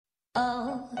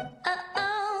Oh, oh,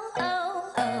 oh,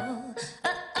 oh, oh,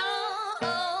 oh,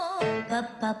 oh,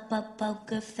 oh.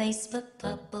 Poker face,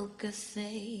 poker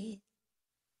face.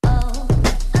 Oh, oh,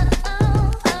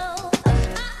 oh,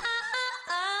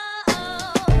 oh,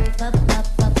 oh,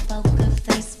 poker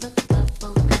face,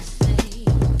 poker face.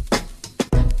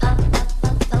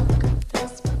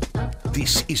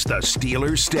 This is the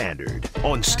Steelers Standard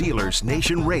on Steelers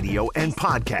Nation Radio and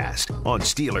podcast on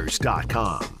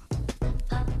Steelers.com.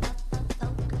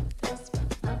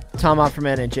 Tom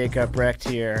Offerman and Jacob Recht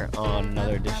here on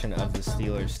another edition of the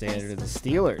Steelers Standard. The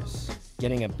Steelers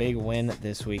getting a big win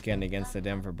this weekend against the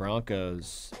Denver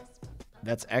Broncos.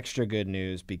 That's extra good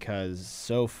news because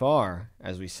so far,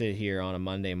 as we sit here on a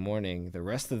Monday morning, the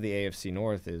rest of the AFC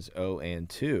North is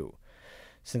 0-2.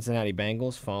 Cincinnati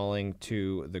Bengals falling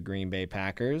to the Green Bay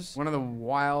Packers. One of the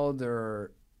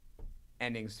wilder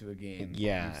endings to a game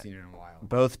we've seen in a while.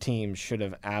 Both teams should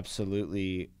have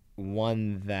absolutely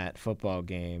won that football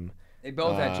game. They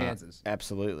both had chances.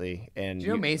 Absolutely. And do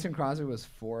you know Mason Crosby was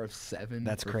 4 of 7?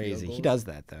 That's crazy. He does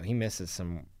that, though. He misses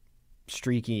some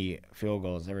streaky field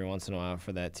goals every once in a while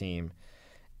for that team.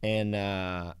 And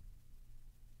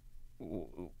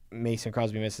Mason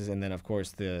Crosby misses, and then, of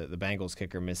course, the Bengals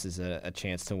kicker misses a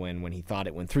chance to win when he thought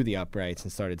it went through the uprights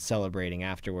and started celebrating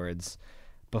afterwards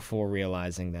before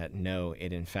realizing that, no,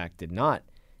 it in fact did not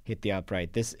hit the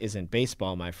upright. This isn't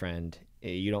baseball, my friend.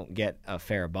 You don't get a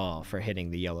fair ball for hitting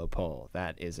the yellow pole.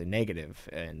 That is a negative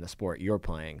in the sport you're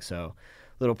playing. So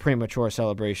little premature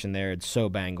celebration there. It's so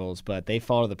Bengals, but they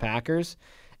fall to the Packers.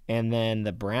 And then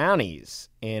the Brownies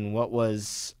in what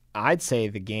was, I'd say,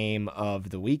 the game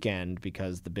of the weekend,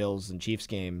 because the Bills and Chiefs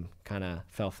game kind of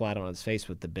fell flat on its face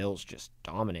with the Bills just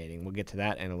dominating. We'll get to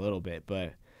that in a little bit.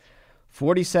 But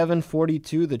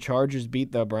 47-42, the Chargers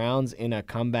beat the Browns in a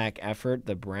comeback effort.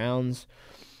 The Browns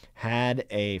had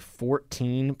a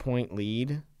 14-point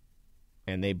lead,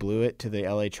 and they blew it to the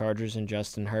LA Chargers and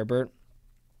Justin Herbert.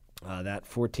 That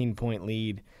 14-point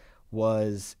lead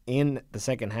was in the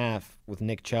second half with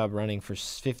Nick Chubb running for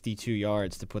 52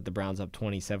 yards to put the Browns up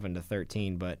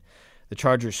 27-13, but the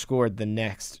Chargers scored the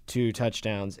next 2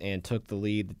 touchdowns and took the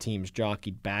lead. The teams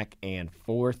jockeyed back and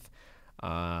forth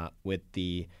with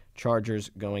the Chargers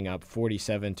going up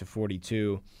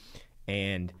 47-42,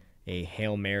 and a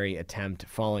Hail Mary attempt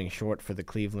falling short for the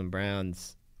Cleveland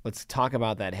Browns. Let's talk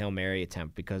about that Hail Mary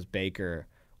attempt, because Baker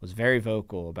was very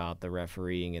vocal about the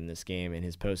refereeing in this game in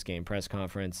his post-game press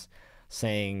conference,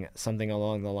 saying something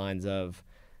along the lines of,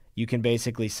 you can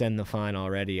basically send the fine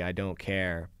already, I don't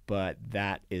care, but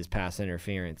that is pass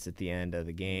interference at the end of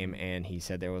the game. And he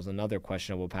said there was another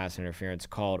questionable pass interference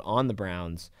called on the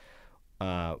Browns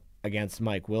against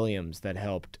Mike Williams that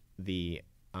helped the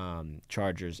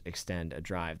Chargers extend a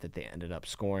drive that they ended up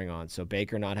scoring on. So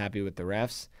Baker not happy with the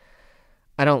refs.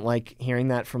 I don't like hearing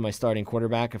that from my starting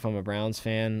quarterback if I'm a Browns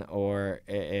fan, or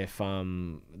if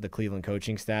I'm the Cleveland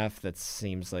coaching staff. That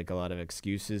seems like a lot of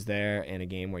excuses there in a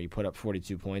game where you put up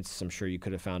 42 points. I'm sure you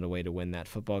could have found a way to win that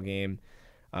football game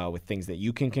with things that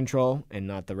you can control and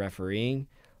not the refereeing.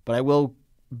 But I will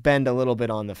bend a little bit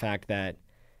on the fact that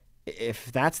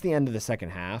if that's the end of the second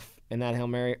half and that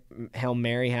Hail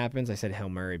Mary happens, I said Hail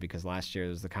Murray because last year it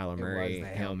was the Kyler Murray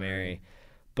Hail Mary,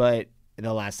 but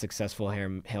the last successful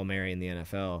Hail Mary in the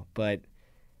NFL. But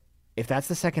if that's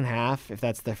the second half, if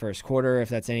that's the first quarter, if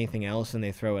that's anything else and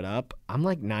they throw it up, I'm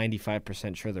like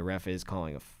 95% sure the ref is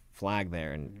calling a flag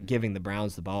there and giving the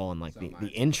Browns the ball on like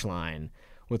the inch line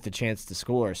with the chance to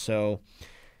score. So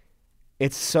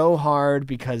it's so hard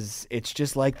because it's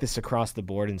just like this across the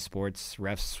board in sports.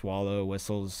 Refs swallow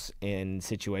whistles in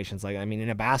situations like, I mean, in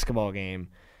a basketball game,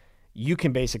 you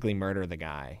can basically murder the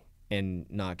guy and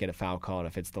not get a foul called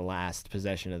if it's the last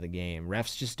possession of the game.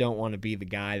 Refs just don't want to be the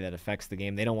guy that affects the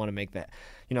game. They don't want to make that,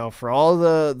 for all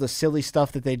the silly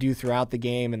stuff that they do throughout the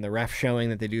game and the ref showing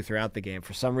that they do throughout the game,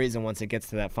 for some reason, once it gets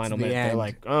to that final minute, they're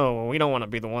like, oh, well, we don't want to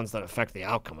be the ones that affect the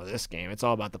outcome of this game. It's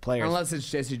all about the players. Unless it's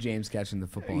Jesse James catching the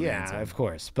football. Yeah, of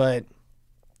course. But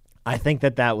I think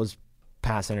that was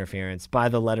pass interference by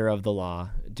the letter of the law.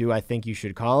 Do I think you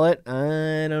should call it?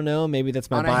 I don't know. Maybe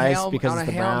that's my bias because it's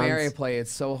the Browns. On a Hail Mary play,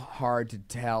 it's so hard to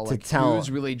tell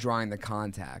who's really drawing the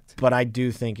contact. But I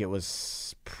do think it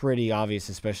was pretty obvious,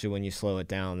 especially when you slow it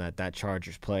down, that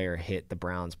Chargers player hit the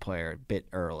Browns player a bit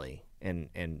early and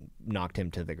knocked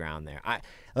him to the ground there.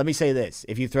 Let me say this.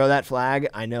 If you throw that flag,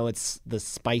 I know it's the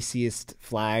spiciest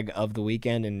flag of the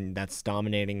weekend, and that's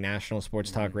dominating national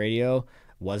sports talk radio.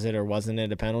 Was it or wasn't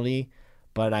it a penalty?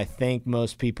 But I think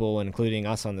most people, including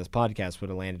us on this podcast, would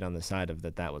have landed on the side of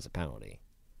that was a penalty.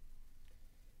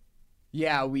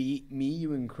 Yeah,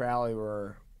 you and Crowley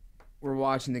were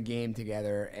watching the game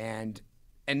together, and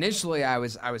initially I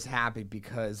was happy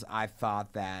because I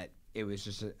thought that it was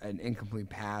just an incomplete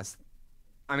pass.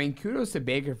 I mean, kudos to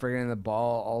Baker for getting the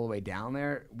ball all the way down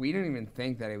there. We didn't even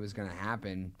think that it was going to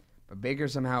happen, but Baker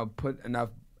somehow put enough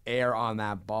air on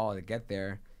that ball to get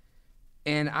there.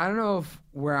 And I don't know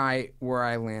where I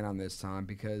land on this, Tom,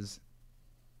 because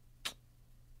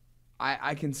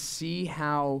I can see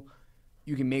how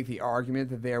you can make the argument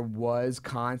that there was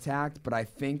contact, but I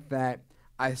think that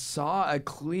I saw a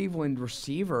Cleveland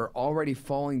receiver already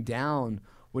falling down,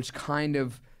 which kind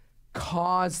of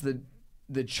caused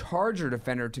the Charger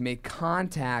defender to make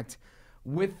contact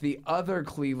with the other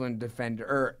Cleveland defender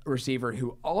or receiver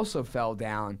who also fell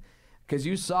down, because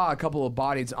you saw a couple of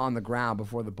bodies on the ground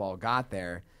before the ball got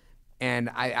there. And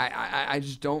I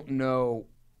just don't know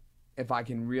if I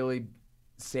can really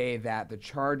say that the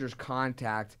Chargers'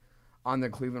 contact on the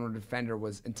Cleveland defender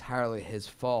was entirely his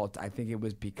fault. I think it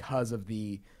was because of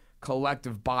the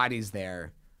collective bodies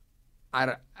there.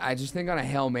 I just think on a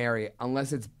Hail Mary,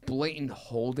 unless it's blatant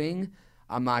holding,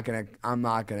 I'm not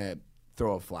gonna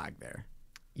throw a flag there.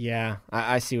 Yeah,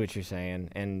 I see what you're saying,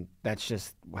 and that's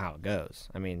just how it goes.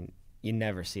 I mean, you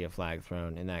never see a flag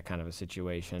thrown in that kind of a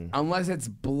situation. Unless it's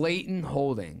blatant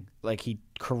holding. Like he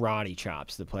karate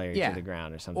chops the player to the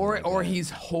ground or something like that. Or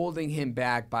he's holding him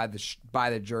back by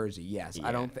the jersey, yes. Yeah.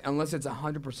 I don't unless it's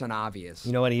 100% obvious.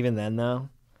 You know what, even then, though?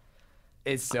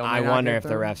 It's still I wonder if the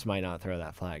refs might not throw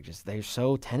that flag. Just they're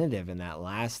so tentative in that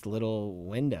last little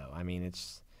window. I mean,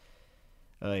 it's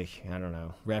like, I don't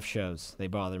know. Ref shows, they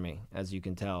bother me, as you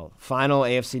can tell. Final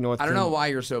AFC North. I don't know why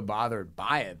you're so bothered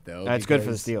by it, though. It's good for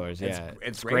the Steelers, yeah.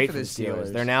 It's great for the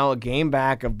Steelers. They're now a game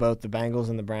back of both the Bengals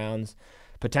and the Browns.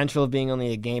 Potential of being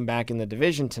only a game back in the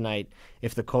division tonight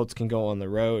if the Colts can go on the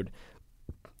road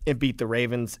and beat the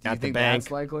Ravens at the bank. Do you think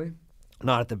that's likely?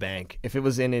 Not at the bank. If it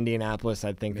was in Indianapolis,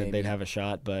 I'd think that they'd have a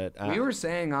shot. But we were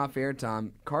saying off air,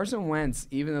 Tom, Carson Wentz,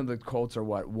 even though the Colts are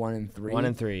 1-3,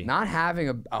 1-3, not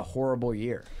having a horrible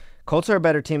year. Colts are a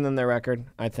better team than their record.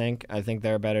 I think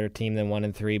they're a better team than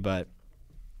 1-3. But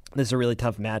this is a really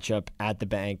tough matchup at the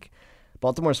bank.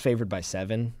 Baltimore's favored by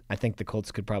 7. I think the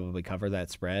Colts could probably cover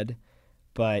that spread.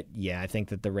 But yeah, I think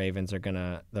that the Ravens are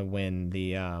gonna win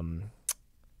the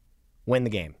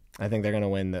game. I think they're going to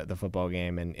win the football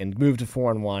game and move to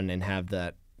 4-1 and have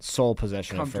that sole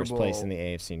possession of first place in the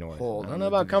AFC North. I don't know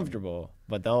about comfortable,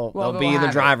 but they'll be in the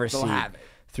driver's seat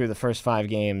through the first 5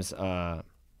 games.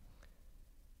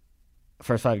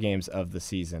 First 5 games of the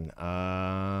season.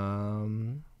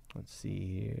 Let's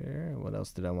see here. What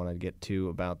else did I want to get to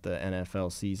about the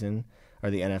NFL season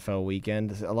or the NFL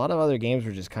weekend? A lot of other games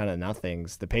were just kind of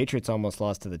nothings. The Patriots almost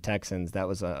lost to the Texans. That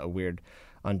was a weird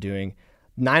undoing.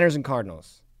 Niners and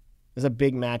Cardinals. It was a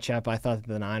big matchup. I thought that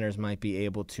the Niners might be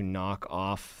able to knock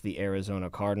off the Arizona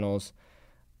Cardinals,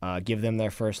 give them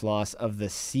their first loss of the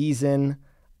season.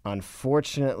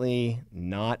 Unfortunately,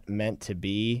 not meant to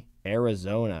be.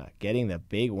 Arizona getting the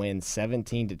big win,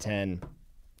 17-10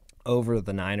 over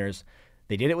the Niners.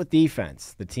 They did it with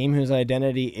defense. The team whose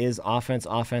identity is offense,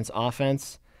 offense,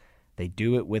 offense, they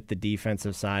do it with the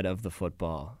defensive side of the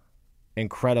football.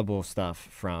 Incredible stuff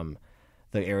from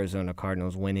the Arizona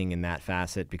Cardinals winning in that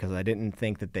facet, because I didn't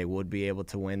think that they would be able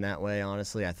to win that way,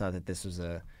 honestly. I thought that this was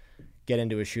get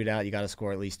into a shootout. You got to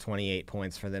score at least 28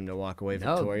 points for them to walk away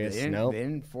victorious. They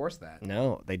didn't force that.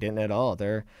 No, they didn't at all.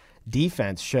 Their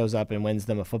defense shows up and wins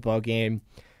them a football game,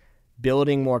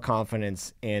 building more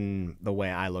confidence in the way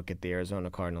I look at the Arizona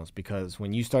Cardinals, because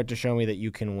when you start to show me that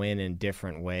you can win in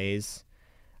different ways,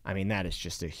 I mean, that is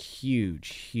just a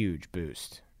huge, huge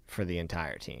boost for the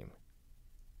entire team.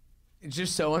 It's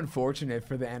just so unfortunate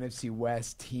for the NFC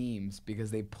West teams because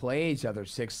they play each other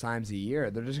 6 times a year.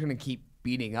 They're just going to keep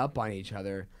beating up on each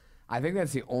other. I think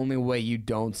that's the only way you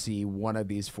don't see one of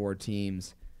these 4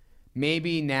 teams.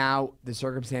 Maybe now the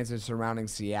circumstances surrounding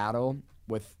Seattle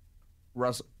with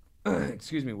Russell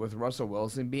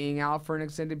Wilson being out for an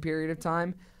extended period of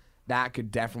time, that could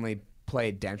definitely play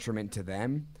a detriment to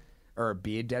them or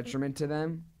be a detriment to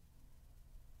them.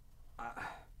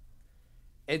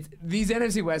 These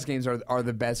NFC West games are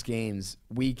the best games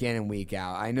week in and week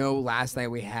out. I know last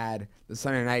night we had the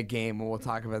Sunday night game, and we'll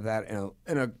talk about that in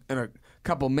a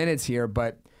couple minutes here,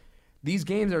 but these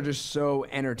games are just so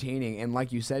entertaining. And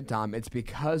like you said, Tom, it's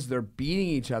because they're beating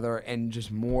each other in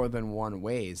just more than one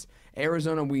ways.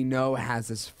 Arizona, we know, has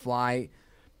this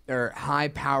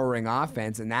high-powering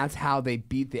offense, and that's how they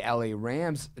beat the LA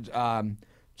Rams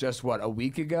just, a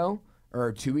week ago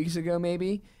or 2 weeks ago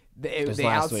maybe?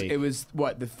 Last week. It was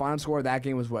the final score of that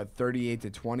game was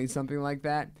 38-20, something like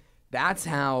that. That's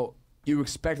how you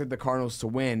expected the Cardinals to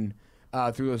win,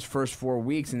 through those first 4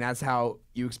 weeks, and that's how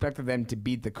you expected them to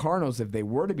beat the Cardinals if they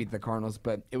were to beat the Cardinals.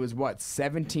 But it was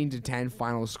 17-10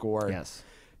 final score. Yes.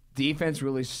 Defense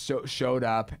really showed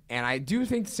up, and I do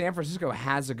think San Francisco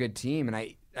has a good team, and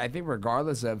I think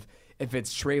regardless of if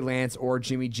it's Trey Lance or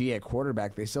Jimmy G at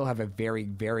quarterback, they still have a very,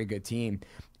 very good team.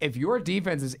 If your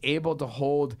defense is able to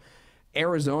hold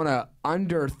Arizona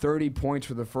under 30 points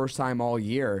for the first time all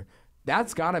year,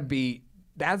 that's got to be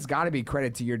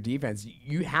credit to your defense.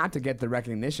 You have to get the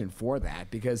recognition for that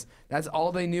because that's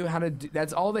all they knew how to do.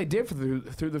 That's all they did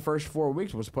through the first 4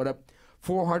 weeks was put up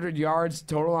 400 yards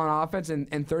total on offense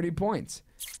and 30 points.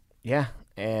 Yeah,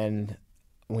 and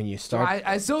when you start, So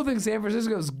I still think San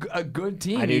Francisco is a good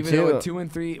team, I do even too. though a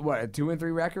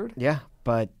 2-3 record. yeah,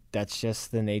 but that's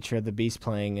just the nature of the beast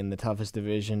playing in the toughest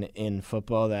division in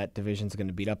football. That division's going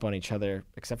to beat up on each other,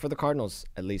 except for the Cardinals,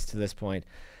 at least to this point.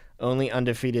 Only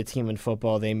undefeated team in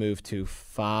football. They moved to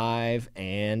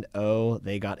 5-0.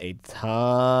 They got a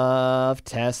tough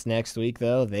test next week,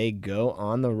 though. They go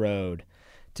on the road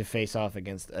to face off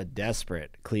against a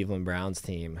desperate Cleveland Browns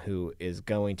team who is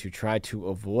going to try to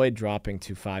avoid dropping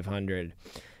to 500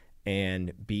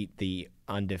 and beat the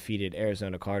undefeated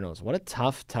Arizona Cardinals. What a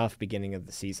tough beginning of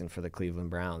the season for the Cleveland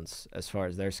Browns as far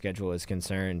as their schedule is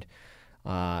concerned.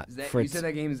 You said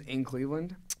that game is in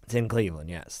Cleveland? It's in Cleveland,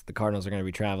 yes. The Cardinals are going to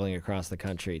be traveling across the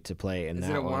country to play in Is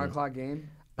that it a one. 1 o'clock game?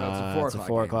 No, it's a 4 It's a o'clock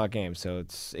 4 game. o'clock game, so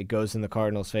it goes in the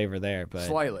Cardinals' favor there. But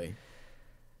Slightly.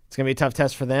 it's going to be a tough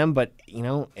test for them. But,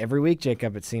 every week,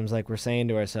 Jacob, it seems like we're saying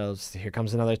to ourselves, here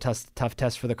comes another tough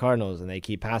test for the Cardinals, and they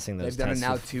keep passing those They've done it tests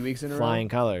now with 2 weeks in a row. flying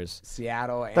colors.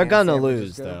 Seattle and They're going to San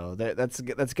lose, Francisco. though.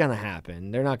 That's going to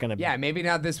happen. They're not going to Yeah, maybe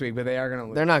not this week, but they are going to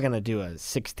lose. They're not going to do a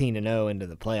 16-0 into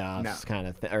the playoffs No. kind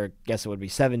of thing, or I guess it would be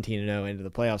 17-0 into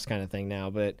the playoffs kind of thing now.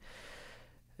 But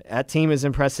that team is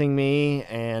impressing me,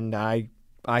 and I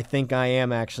think I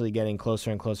am actually getting closer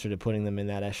and closer to putting them in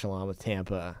that echelon with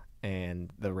Tampa and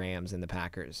the Rams and the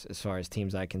Packers as far as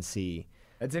teams I can see.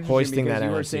 That's interesting hoisting because that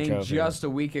you were NFC saying trophy. just a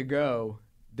week ago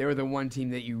they were the one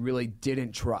team that you really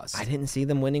didn't trust. I didn't see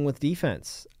them winning with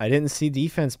defense. I didn't see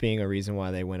defense being a reason why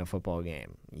they win a football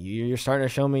game. You're starting to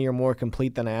show me you're more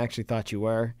complete than I actually thought you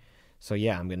were. So,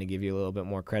 yeah, I'm going to give you a little bit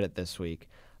more credit this week.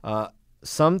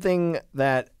 Something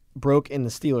that broke in the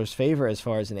Steelers' favor as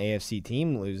far as an AFC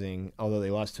team losing, although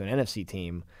they lost to an NFC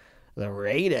team, the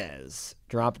Raiders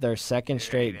dropped their second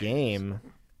straight game,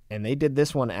 and they did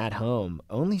this one at home,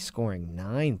 only scoring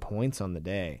 9 points on the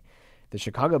day. The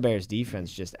Chicago Bears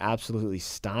defense just absolutely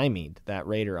stymied that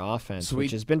Raider offense,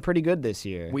 which has been pretty good this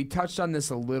year. We touched on this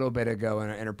a little bit ago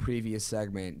in a previous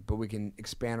segment, but we can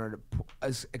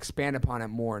expand upon it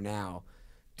more now.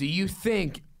 Do you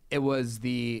think it was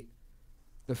the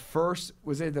first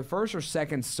or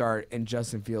second start in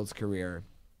Justin Fields' career?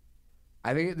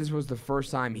 I think this was the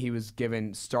first time he was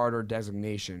given starter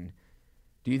designation.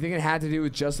 Do you think it had to do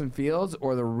with Justin Fields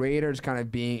or the Raiders kind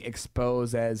of being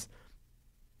exposed as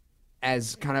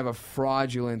kind of a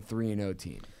fraudulent 3-0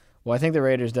 team? Well, I think the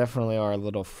Raiders definitely are a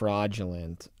little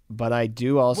fraudulent, but I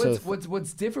do also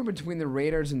What's different between the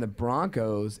Raiders and the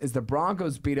Broncos is the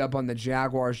Broncos beat up on the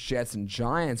Jaguars, Jets, and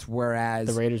Giants, whereas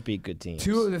the Raiders beat good teams.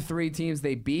 2 of the 3 teams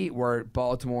they beat were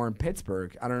Baltimore and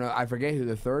Pittsburgh. I don't know. I forget who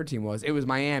the third team was. It was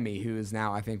Miami, who is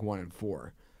now, I think,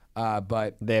 1-4.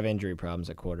 But They have injury problems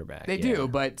at quarterback. they do,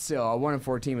 but still, a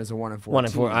 1-4 team is a 1-4 team.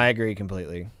 1-4. I agree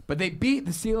completely. But they beat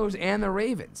the Steelers and the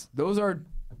Ravens. Those are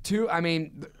two. I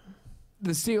mean,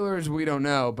 the Steelers, we don't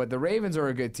know, but the Ravens are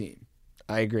a good team.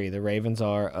 I agree. The Ravens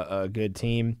are a good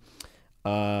team,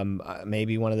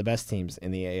 maybe one of the best teams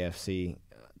in the AFC,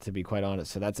 to be quite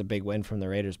honest. So that's a big win from the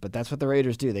Raiders. But that's what the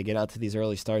Raiders do. They get out to these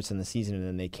early starts in the season, and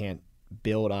then they can't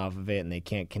build off of it, and they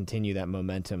can't continue that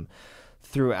momentum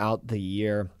throughout the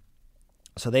year.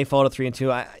 So they fall to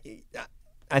 3-2.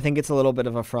 I think it's a little bit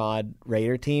of a fraud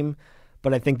Raider team,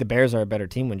 but I think the Bears are a better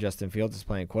team when Justin Fields is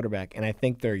playing quarterback, and I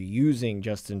think they're using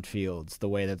Justin Fields the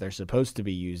way that they're supposed to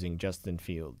be using Justin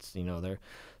Fields. They're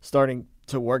starting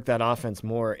to work that offense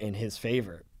more in his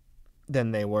favor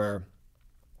than they were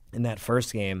in that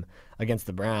first game against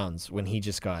the Browns when he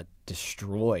just got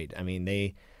destroyed. I mean,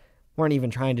 they weren't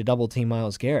even trying to double-team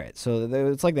Myles Garrett, so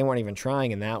it's like they weren't even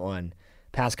trying in that one.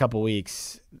 Past couple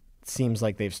weeks, seems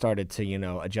like they've started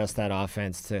to, adjust that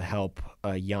offense to help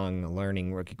a young,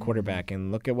 learning rookie quarterback.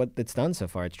 And look at what it's done so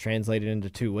far. It's translated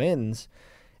into 2 wins,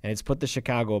 and it's put the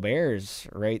Chicago Bears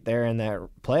right there in that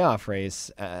playoff race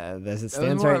as it stands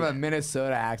It was more right. of a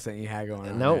Minnesota accent you had going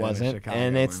on. No, there it than a wasn't. Chicago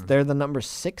And one. they're the number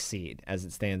 6 seed as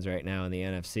it stands right now in the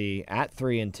NFC at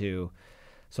 3-2.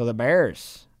 So the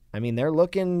Bears, I mean, they're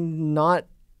looking not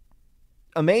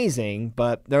amazing,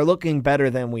 but they're looking better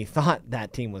than we thought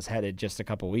that team was headed just a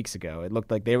couple weeks ago. It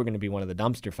looked like they were going to be one of the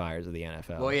dumpster fires of the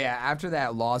NFL. Well, yeah, after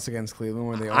that loss against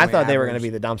Cleveland, where I thought they were going to be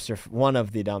one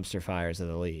of the dumpster fires of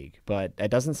the league, but it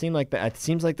doesn't seem like that. It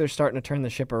seems like they're starting to turn the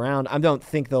ship around. I don't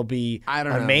think they'll be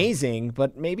amazing,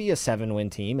 but maybe a 7-win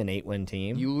team, an 8-win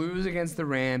team. You lose against the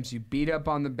Rams. You beat up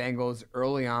on the Bengals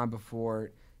early on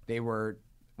before they were,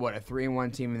 a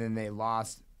 3-1 team, and then they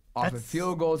lost off a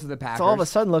field goal to the Packers. It's all of a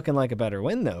sudden looking like a better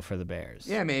win, though, for the Bears.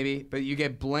 Yeah, maybe. But you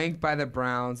get blanked by the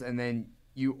Browns, and then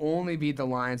you only beat the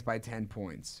Lions by 10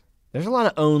 points. There's a lot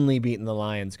of only beating the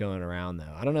Lions going around,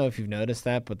 though. I don't know if you've noticed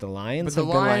that, but the Lions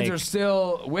are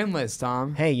still winless,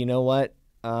 Tom. Hey, you know what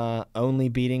only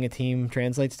beating a team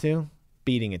translates to?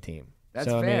 Beating a team. That's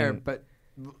fair, but,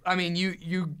 I mean,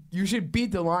 you should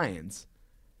beat the Lions.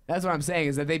 That's what I'm saying,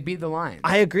 is that they beat the Lions.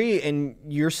 I agree, and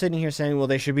you're sitting here saying, well,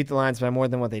 they should beat the Lions by more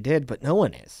than what they did, but no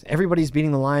one is. Everybody's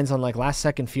beating the Lions on,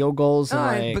 last-second field goals.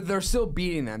 But they're still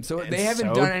beating them, so they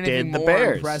haven't done anything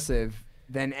more impressive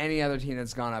than any other team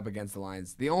that's gone up against the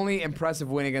Lions. The only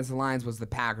impressive win against the Lions was the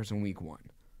Packers in Week 1.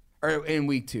 Or in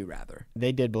Week 2, rather.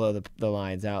 They did blow the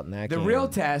Lions out in that game. The real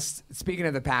test, speaking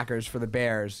of the Packers, for the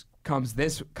Bears, comes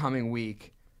this coming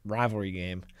week. Rivalry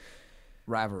game.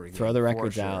 Throw the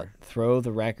records out. Throw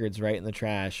the records right in the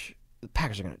trash. The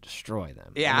Packers are going to destroy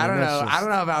them. Yeah, I don't know. I don't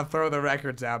know about throw the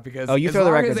records out because you throw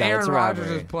the records out. Aaron Rodgers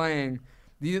is playing.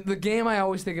 The game I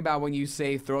always think about when you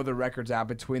say throw the records out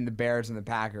between the Bears and the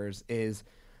Packers is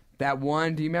that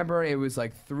one. Do you remember? It was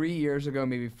like 3 years ago,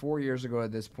 maybe 4 years ago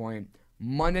at this point.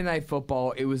 Monday Night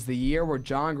Football. It was the year where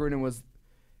John Gruden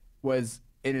was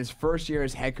in his first year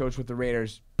as head coach with the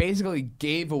Raiders. Basically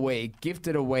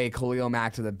gifted away Khalil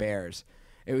Mack to the Bears.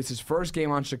 It was his first game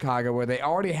on Chicago where they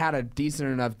already had a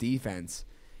decent enough defense,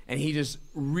 and he just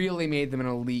really made them an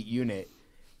elite unit.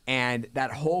 And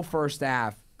that whole first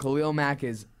half, Khalil Mack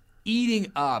is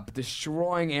eating up,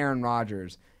 destroying Aaron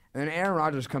Rodgers. And then Aaron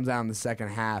Rodgers comes out in the second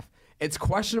half. It's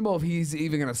questionable if he's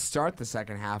even going to start the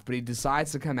second half, but he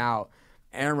decides to come out.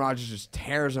 Aaron Rodgers just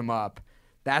tears him up.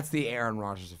 That's the Aaron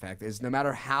Rodgers effect. Is no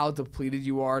matter how depleted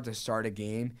you are to start a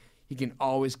game, he can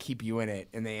always keep you in it,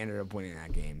 and they ended up winning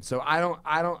that game. So I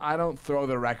don't throw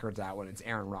the records out when it's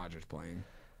Aaron Rodgers playing.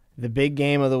 The big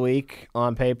game of the week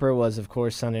on paper was, of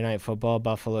course, Sunday Night Football,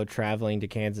 Buffalo traveling to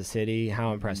Kansas City.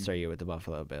 How impressed are you with the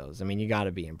Buffalo Bills? I mean, you got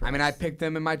to be impressed. I mean, I picked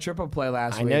them in my triple play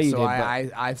last week. I know you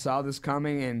did, I saw this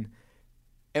coming, and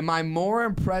am I more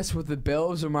impressed with the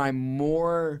Bills, or am I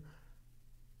more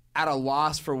at a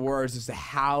loss for words as to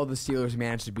how the Steelers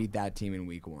managed to beat that team in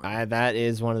Week 1? That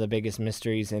is one of the biggest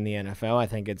mysteries in the NFL. I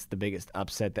think it's the biggest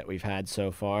upset that we've had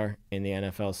so far in the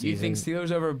NFL season. Do you think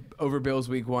Steelers over Bills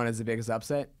Week 1 is the biggest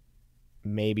upset?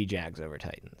 Maybe Jags over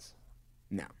Titans.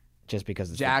 No. Just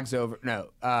because it's Jets over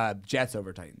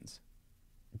Titans.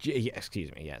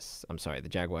 Excuse me, yes. I'm sorry. The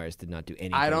Jaguars did not do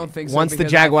anything. I don't think so. Once the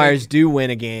Jaguars do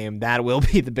win a game, that will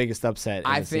be the biggest upset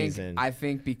in the season. I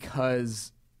think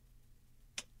because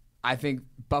I think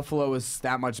Buffalo is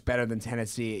that much better than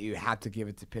Tennessee, you have to give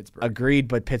it to Pittsburgh. Agreed,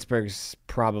 but Pittsburgh's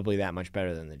probably that much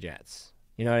better than the Jets.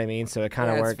 You know what I mean? So it kind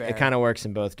of works. It kind of works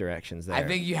in both directions there. I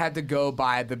think you have to go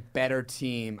by the better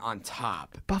team on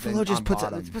top. Buffalo just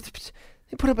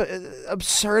they put up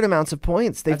absurd amounts of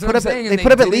points. They put up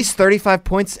at least 35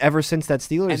 points ever since that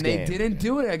Steelers game. And they didn't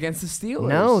do it against the Steelers.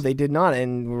 No, they did not.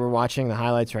 And we're watching the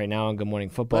highlights right now on Good Morning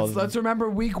Football. Let's remember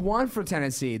Week 1 for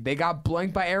Tennessee. They got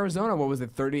blanked by Arizona. What was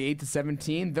it,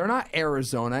 38-17? They're not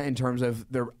Arizona in terms of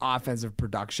their offensive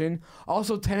production.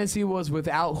 Also, Tennessee was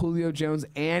without Julio Jones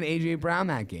and A.J. Brown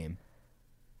that game.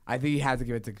 I think you have to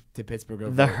give it to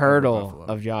Pittsburgh. The hurdle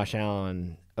of Josh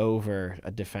Allen over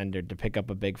a defender to pick up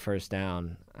a big first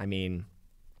down. I mean,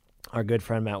 our good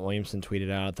friend Matt Williamson tweeted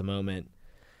out at the moment,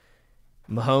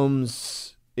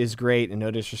 Mahomes is great, and no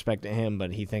disrespect to him,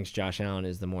 but he thinks Josh Allen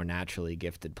is the more naturally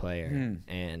gifted player.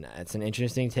 And it's an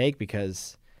interesting take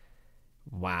because,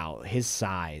 wow, his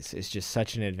size is just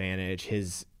such an advantage.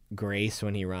 His grace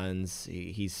when he runs,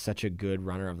 he's such a good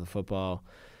runner of the football,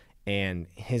 and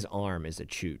his arm is a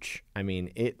chooch. I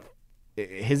mean,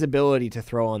 his ability to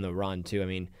throw on the run, too. I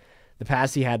mean, the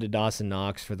pass he had to Dawson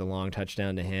Knox for the long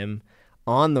touchdown to him,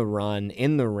 on the run,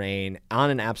 in the rain, on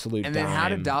an absolute And then dime. How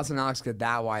did Dawson Knox get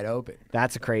that wide open?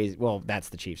 That's that's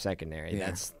the Chiefs secondary. Yeah.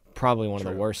 That's probably one of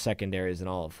the worst secondaries in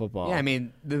all of football. Yeah, I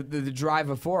mean, the drive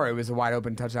before, it was a wide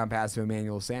open touchdown pass to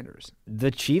Emmanuel Sanders.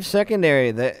 The Chiefs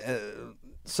secondary,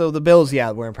 so the Bills,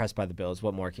 we're impressed by the Bills.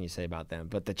 What more can you say about them?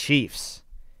 But the Chiefs,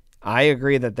 I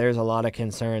agree that there's a lot of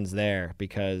concerns there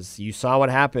because you saw what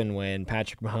happened when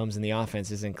Patrick Mahomes and the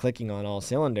offense isn't clicking on all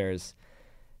cylinders.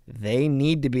 they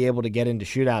need to be able to get into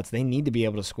shootouts. They need to be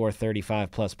able to score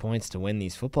 35-plus points to win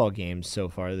these football games so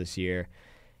far this year.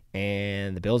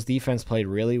 And the Bills' defense played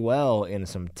really well in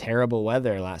some terrible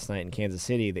weather last night in Kansas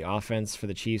City. The offense for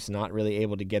the Chiefs not really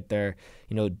able to get their,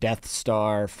 Death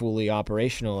Star fully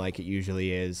operational like it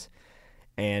usually is.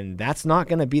 And that's not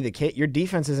going to be the case. Your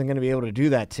defense isn't going to be able to do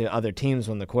that to other teams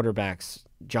when the quarterback's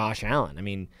Josh Allen. I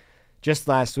mean, just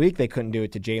last week they couldn't do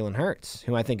it to Jalen Hurts,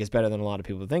 who I think is better than a lot of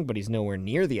people think, but he's nowhere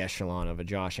near the echelon of a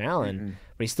Josh Allen. Mm-hmm.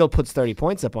 But he still puts 30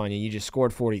 points up on you. You just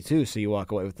scored 42, so you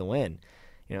walk away with the win.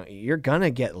 You're going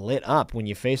to get lit up when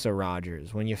you face a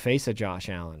Rodgers, when you face a Josh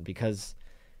Allen, because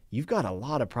you've got a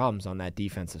lot of problems on that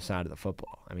defensive side of the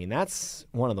football. I mean, that's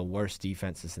one of the worst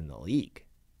defenses in the league.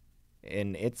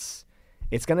 And it's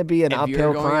going to be an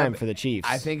uphill climb for the Chiefs.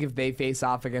 I think if they face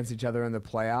off against each other in the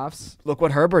playoffs. Look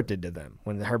what Herbert did to them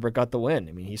when Herbert got the win.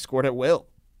 I mean, he scored at will.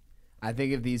 I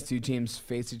think if these two teams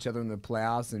face each other in the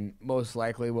playoffs, and most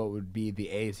likely what would be the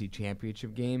AFC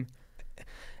Championship game.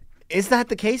 Is that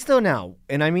the case, though, now?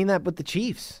 And I mean that with the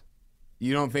Chiefs.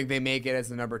 You don't think they make it as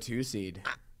the number 2 seed?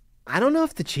 I don't know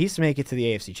if the Chiefs make it to the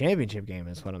AFC Championship game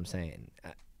is what I'm saying.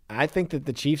 I think that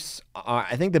the Chiefs are –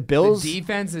 I think the Bills – The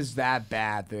defense is that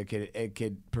bad that it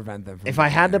could prevent them from – If I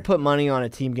had to put money on a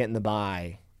team getting the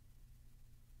bye,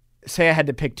 say I had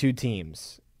to pick 2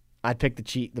 teams, I'd pick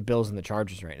the Bills and the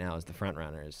Chargers right now as the front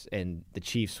runners, and the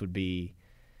Chiefs would be –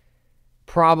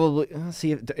 probably,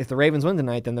 see if the Ravens win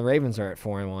tonight, then the Ravens are at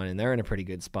 4-1, and they're in a pretty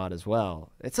good spot as well.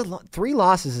 It's a lot. 3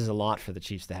 losses is a lot for the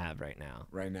Chiefs to have right now.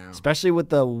 Right now, especially with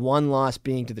the 1 loss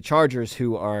being to the Chargers,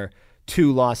 who are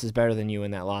 2 losses better than you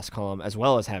in that loss column, as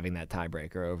well as having that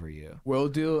tiebreaker over you. We'll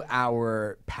do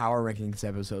our power rankings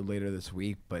episode later this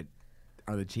week, but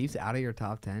are the Chiefs out of your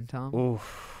top 10, Tom?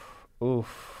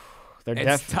 Oof.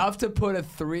 It's tough to put a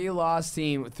 3-loss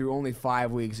team through only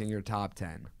 5 weeks in your top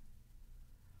 10.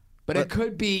 But it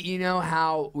could be,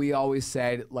 how we always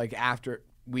said, like, after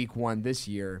week 1 this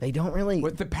year. They don't really.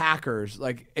 With the Packers,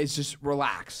 like, it's just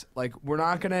relax. Like, we're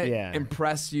not going to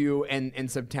impress you in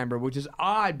September, which is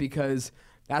odd because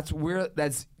that's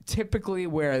typically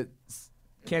where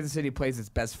Kansas City plays its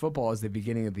best football is the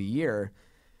beginning of the year.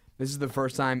 This is the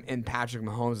first time in Patrick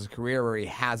Mahomes' career where he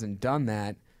hasn't done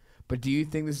that. But do you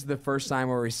think this is the first time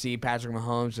where we see Patrick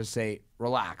Mahomes just say,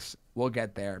 relax, we'll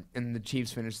get there, and the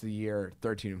Chiefs finish the year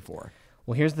 13-4?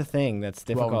 Well, here's the thing that's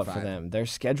difficult for them. Their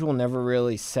schedule never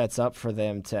really sets up for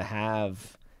them to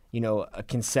have, a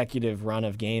consecutive run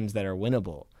of games that are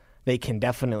winnable. They can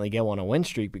definitely go on a win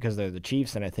streak because they're the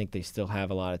Chiefs, and I think they still have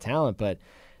a lot of talent. But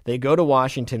they go to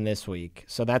Washington this week,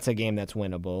 so that's a game that's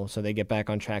winnable, so they get back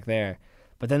on track there.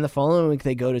 But then the following week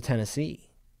they go to Tennessee.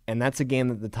 And that's a game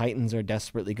that the Titans are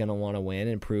desperately going to want to win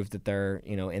and prove that they're,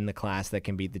 in the class that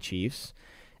can beat the Chiefs.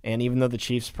 And even though the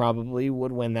Chiefs probably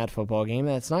would win that football game,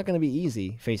 that's not going to be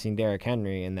easy facing Derrick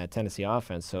Henry and that Tennessee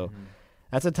offense. So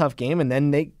that's a tough game. And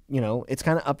then they, it's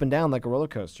kind of up and down like a roller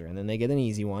coaster. And then they get an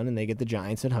easy one, and they get the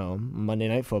Giants at home. Monday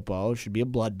Night Football. It should be a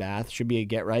bloodbath. Should be a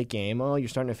get-right game. Oh, you're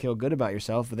starting to feel good about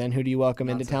yourself. But then who do you welcome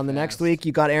into town the next week?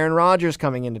 You got Aaron Rodgers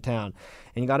coming into town.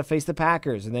 And you got to face the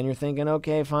Packers. And then you're thinking,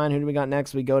 okay, fine, who do we got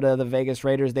next? We go to the Vegas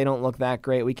Raiders. They don't look that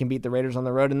great. We can beat the Raiders on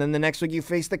the road. And then the next week you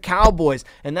face the Cowboys.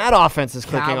 And that offense is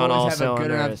clicking on all cylinders.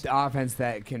 Cowboys have a good enough offense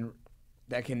that can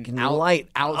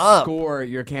outscore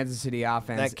your Kansas City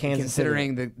offense,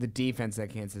 considering the defense that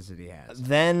Kansas City has.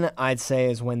 Then I'd say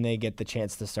is when they get the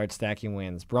chance to start stacking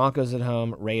wins. Broncos at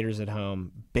home, Raiders at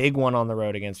home, big one on the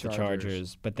road against the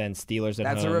Chargers, but then Steelers at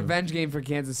home. That's a revenge game for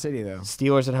Kansas City, though.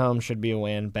 Steelers at home should be a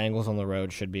win. Bengals on the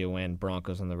road should be a win.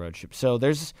 Broncos on the road should. So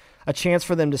there's a chance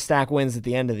for them to stack wins at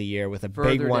the end of the year with a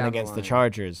big one against the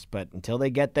Chargers. But until they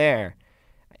get there,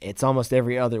 it's almost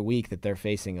every other week that they're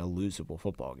facing a losable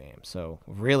football game. So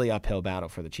really uphill battle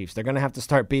for the Chiefs. They're going to have to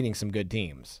start beating some good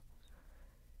teams.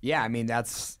 Yeah, I mean, they're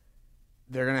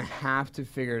going to have to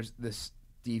figure this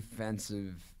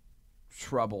defensive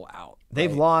trouble out.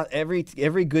 They've lost every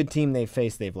good team they've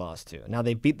faced, they've lost to. Now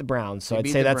they beat the Browns, so I'd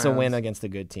say that's a win against a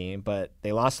good team, but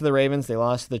they lost to the Ravens, they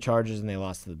lost to the Chargers, and they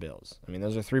lost to the Bills. I mean,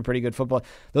 those are 3 pretty good football.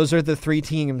 Those are the 3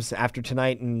 teams after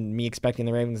tonight and me expecting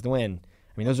the Ravens to win.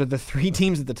 I mean, those are the 3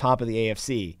 teams at the top of the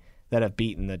AFC that have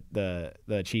beaten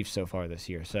the Chiefs so far this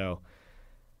year. So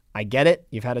I get it.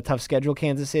 You've had a tough schedule,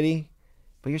 Kansas City,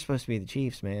 but you're supposed to be the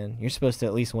Chiefs, man. You're supposed to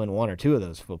at least win 1 or 2 of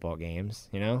those football games,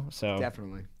 So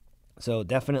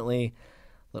definitely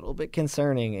a little bit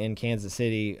concerning in Kansas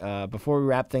City. Before we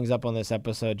wrap things up on this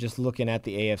episode, just looking at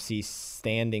the AFC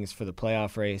standings for the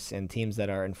playoff race and teams that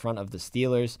are in front of the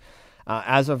Steelers.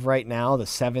 As of right now, the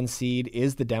 7 seed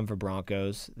is the Denver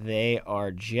Broncos. They are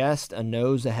just a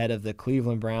nose ahead of the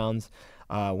Cleveland Browns,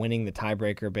 winning the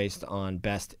tiebreaker based on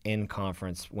best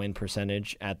in-conference win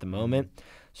percentage at the moment.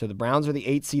 So the Browns are the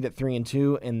 8th seed at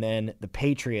 3-2, and then the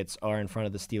Patriots are in front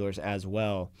of the Steelers as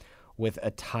well with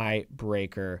a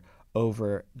tiebreaker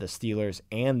over the Steelers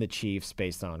and the Chiefs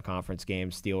based on conference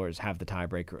games. Steelers have the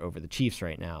tiebreaker over the Chiefs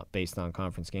right now based on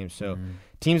conference games. So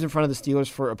teams in front of the Steelers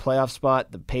for a playoff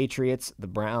spot, the Patriots, the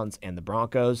Browns, and the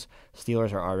Broncos.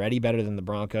 Steelers are already better than the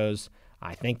Broncos.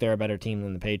 I think they're a better team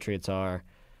than the Patriots are.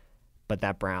 But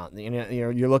that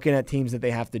you're looking at teams that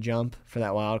they have to jump for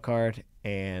that wild card,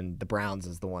 and the Browns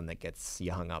is the one that gets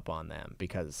you hung up on them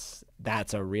because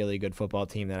that's a really good football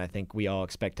team that I think we all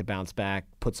expect to bounce back,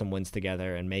 put some wins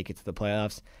together, and make it to the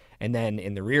playoffs. And then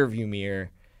in the rearview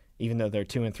mirror, even though they're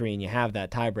 2-3 and you have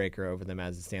that tiebreaker over them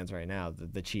as it stands right now,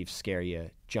 the Chiefs scare you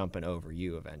jumping over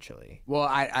you eventually. Well,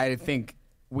 I think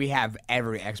we have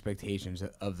every expectations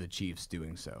of the Chiefs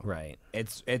doing so. Right.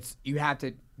 It's you have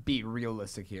to be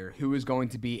realistic here. Who is going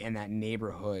to be in that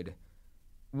neighborhood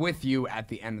with you at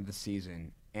the end of the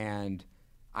season? And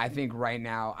I think right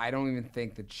now, I don't even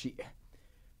think the Chiefs.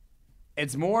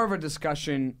 It's more of a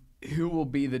discussion who will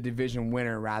be the division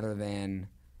winner rather than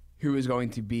who is going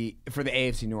to be for the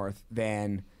AFC North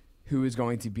than who is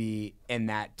going to be in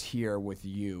that tier with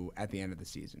you at the end of the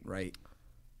season, right?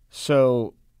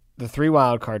 So the 3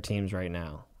 wild card teams right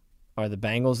now are the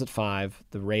Bengals at 5,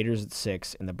 the Raiders at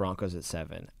 6, and the Broncos at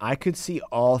 7. I could see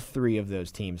all 3 of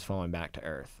those teams falling back to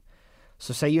earth.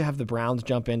 So say you have the Browns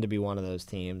jump in to be one of those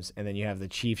teams, and then you have the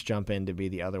Chiefs jump in to be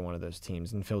the other one of those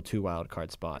teams and fill 2 wild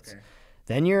card spots. Okay.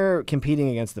 Then you're competing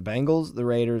against the Bengals, the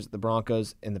Raiders, the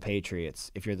Broncos, and the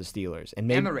Patriots if you're the Steelers. And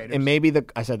the Raiders. And maybe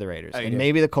I said the Raiders. And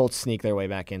maybe the Colts sneak their way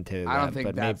back into I don't think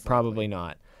but that's probably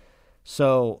not.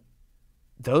 So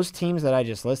those teams that I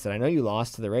just listed, I know you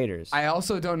lost to the Raiders. I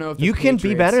also don't know if you can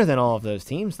be better than all of those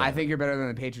teams, though. I think you're better than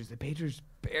the Patriots. The Patriots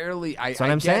barely. That's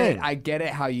what I'm saying. I get it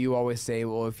how you always say,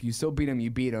 well, if you still beat them,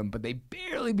 you beat them. But they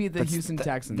barely beat the Houston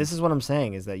Texans. This is what I'm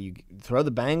saying, is that you throw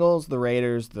the Bengals, the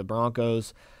Raiders, the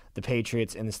Broncos, the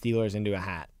Patriots, and the Steelers into a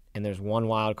hat, and there's one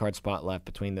wild card spot left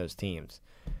between those teams.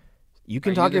 You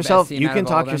can talk yourself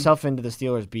into the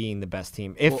Steelers being the best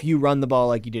team if you run the ball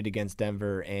like you did against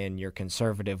Denver and you're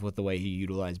conservative with the way you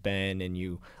utilize Ben and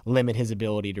you limit his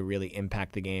ability to really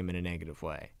impact the game in a negative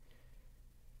way.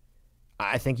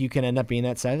 I think you can end up being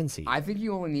that 7 seed. I think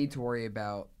you only need to worry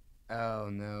about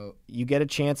you get a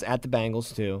chance at the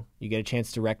Bengals too. You get a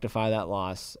chance to rectify that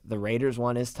loss. The Raiders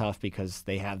one is tough because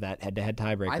they have that head-to-head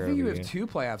tiebreaker. I think you have 2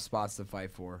 playoff spots to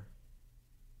fight for.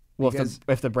 Well,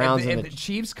 if the Browns if the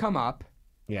Chiefs come up,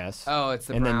 yes. Oh, it's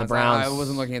the and Browns. Then the Browns. I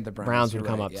wasn't looking at the Browns. Browns would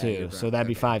come up too, so that'd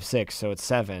be 5-6. So it's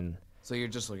 7. So you're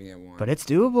just looking at 1. But it's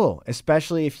doable,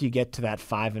 especially if you get to that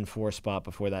 5-4 spot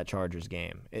before that Chargers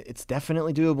game. It's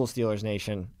definitely doable, Steelers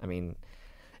Nation. I mean,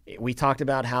 we talked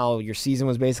about how your season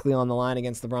was basically on the line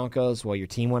against the Broncos. Well, your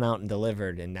team went out and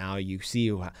delivered, and now you see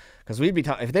because we'd be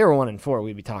if they were 1-4,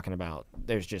 we'd be talking about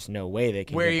there's just no way they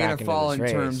can where get you're back into fall this in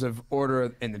race. terms of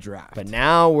order in the draft. But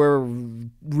now we're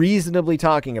reasonably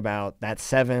talking about that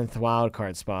 7th wild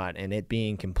card spot and it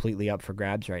being completely up for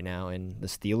grabs right now, and the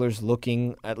Steelers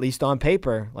looking, at least on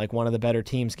paper, like one of the better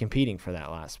teams competing for that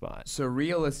last spot. So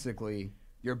realistically,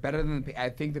 you're better than I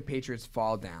think the Patriots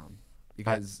fall down.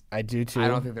 Because I do too. I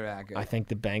don't think they're that good. I think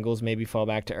the Bengals maybe fall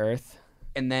back to earth.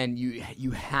 And then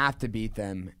you have to beat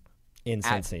them in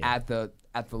Cincy at the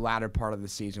latter part of the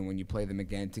season when you play them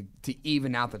again to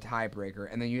even out the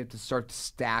tiebreaker. And then you have to start to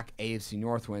stack AFC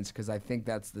North wins because I think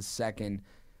that's the second.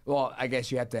 Well, I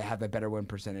guess you have to have the better win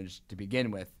percentage to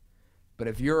begin with. But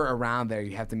if you're around there,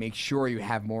 you have to make sure you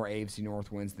have more AFC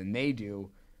North wins than they do.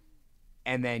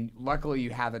 And then luckily you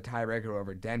have the tiebreaker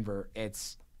over Denver.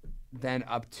 It's then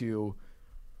up to,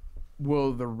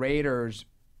 will the Raiders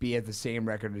be at the same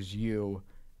record as you?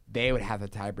 They would have the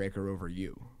tiebreaker over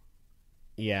you.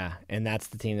 Yeah, and that's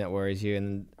the team that worries you.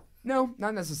 And no,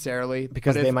 not necessarily.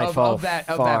 Because they might fall of that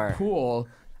pool,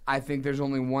 I think there's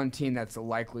only one team that's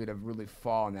likely to really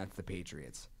fall, and that's the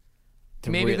Patriots.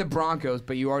 Maybe the Broncos,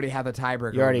 but you already have the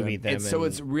tiebreaker. You already beat them. So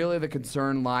it's really the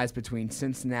concern lies between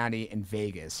Cincinnati and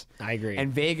Vegas. I agree.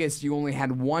 And Vegas, you only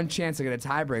had one chance to get a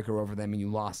tiebreaker over them, and you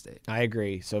lost it. I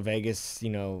agree. So Vegas,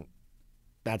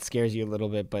 that scares you a little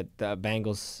bit, but the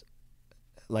Bengals,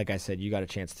 like I said, you got a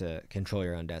chance to control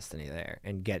your own destiny there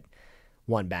and get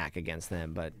one back against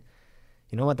them. But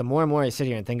you know what? The more and more I sit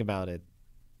here and think about it,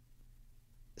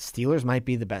 Steelers might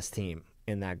be the best team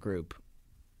in that group.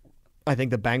 I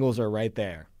think the Bengals are right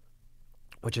there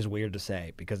which is weird to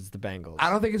say because it's the Bengals. I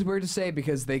don't think it's weird to say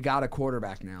because they got a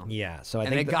quarterback now. Yeah, so I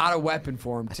And they think got a weapon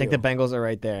for him, too. I think the Bengals are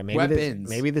right there. Weapons.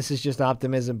 Maybe this is just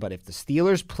optimism, but if the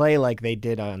Steelers play like they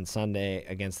did on Sunday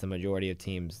against the majority of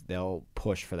teams, they'll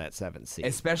push for that 7th seed.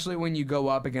 Especially when you go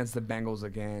up against the Bengals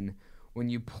again. When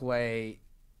you play,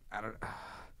 I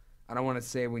don't want to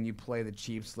say when you play the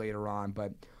Chiefs later on,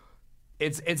 but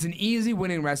it's an easy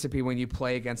winning recipe when you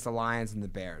play against the Lions and the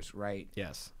Bears, right?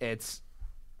 Yes. It's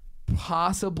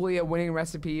possibly a winning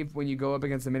recipe when you go up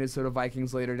against the Minnesota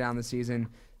Vikings later down the season.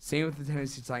 Same with the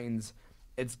Tennessee Titans.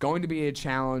 It's going to be a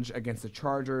challenge against the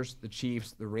Chargers, the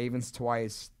Chiefs, the Ravens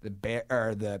twice, the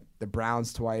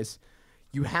Browns twice.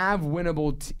 You have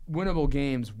winnable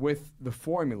games with the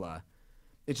formula.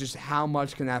 It's just how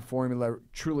much can that formula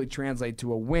truly translate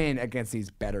to a win against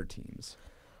these better teams.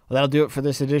 Well, that'll do it for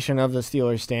this edition of the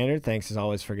Steelers Standard. Thanks, as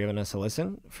always, for giving us a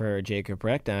listen. For Jacob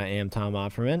Recht, I am Tom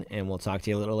Opperman, and we'll talk to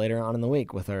you a little later on in the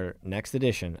week with our next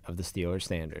edition of the Steelers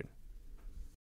Standard.